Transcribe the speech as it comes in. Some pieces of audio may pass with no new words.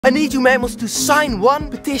I need you mammals to sign one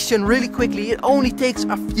petition really quickly. It only takes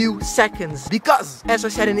a few seconds. Because, as I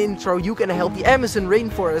said in the intro, you can help the Amazon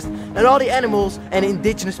rainforest and all the animals and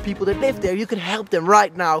indigenous people that live there. You can help them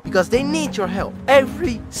right now because they need your help.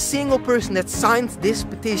 Every single person that signs this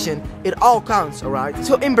petition, it all counts, alright?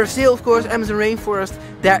 So in Brazil, of course, Amazon rainforest,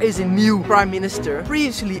 there is a new prime minister.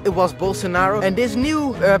 Previously it was Bolsonaro and this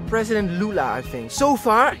new President Lula, I think. So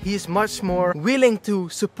far, he is much more willing to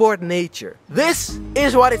support nature. This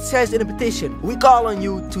is what it says in the petition. We call on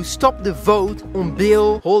you to stop the vote on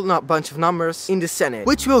bill, holding up a bunch of numbers, in the Senate,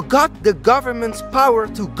 which will gut the government's power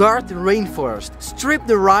to guard the rainforest, strip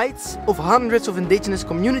the rights of hundreds of indigenous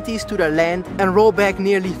communities to their land, and roll back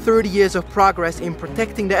nearly 30 years of progress in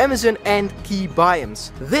protecting the Amazon and key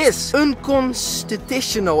biomes. This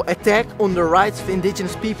unconstitutional attack on the rights of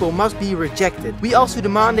indigenous people must be rejected. We also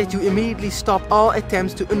demand that you immediately stop all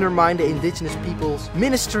attempts to undermine the indigenous people's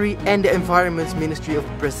ministry and the environment's ministry of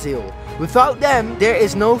Brazil. Without them, there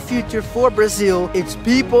is no future for Brazil, its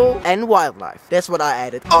people and wildlife. That's what I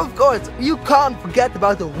added. Of course, you can't forget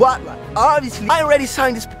about the wildlife. Obviously, I already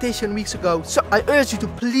signed this petition weeks ago, so I urge you to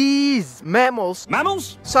please, mammals,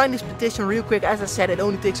 sign this petition real quick. As I said, it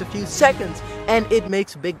only takes a few seconds and it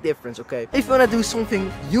makes a big difference, okay? If you wanna do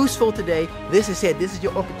something useful today, this is it. This is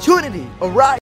your opportunity, alright?